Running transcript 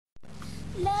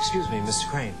Excuse me, Mr.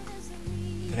 Crane.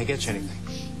 Can I get you anything?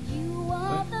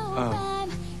 What?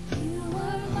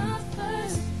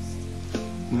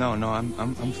 No,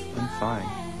 I'm fine.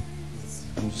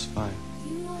 I'm just fine.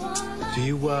 Do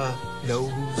you, know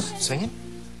who's singing?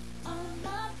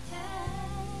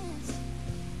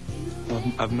 Well,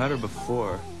 I've met her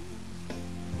before.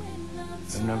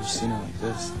 I've never seen her like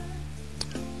this.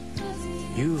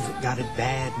 You've got it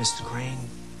bad, Mr. Crane.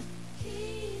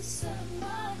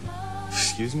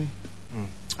 Excuse me?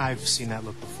 I've seen that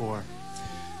look before.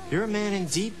 You're a man in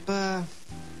deep,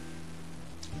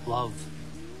 love.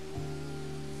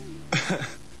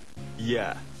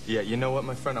 Yeah, you know what,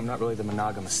 my friend? I'm not really the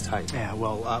monogamous type. Yeah,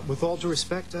 well, with all due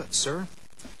respect, sir,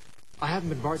 I haven't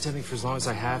been bartending for as long as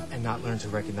I have and not learned to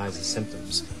recognize the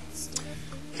symptoms.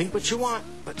 Think what you want,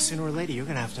 but sooner or later you're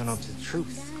gonna have to know the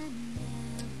truth.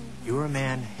 You were a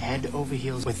man head over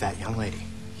heels with that young lady.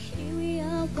 Here we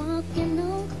are walking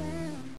on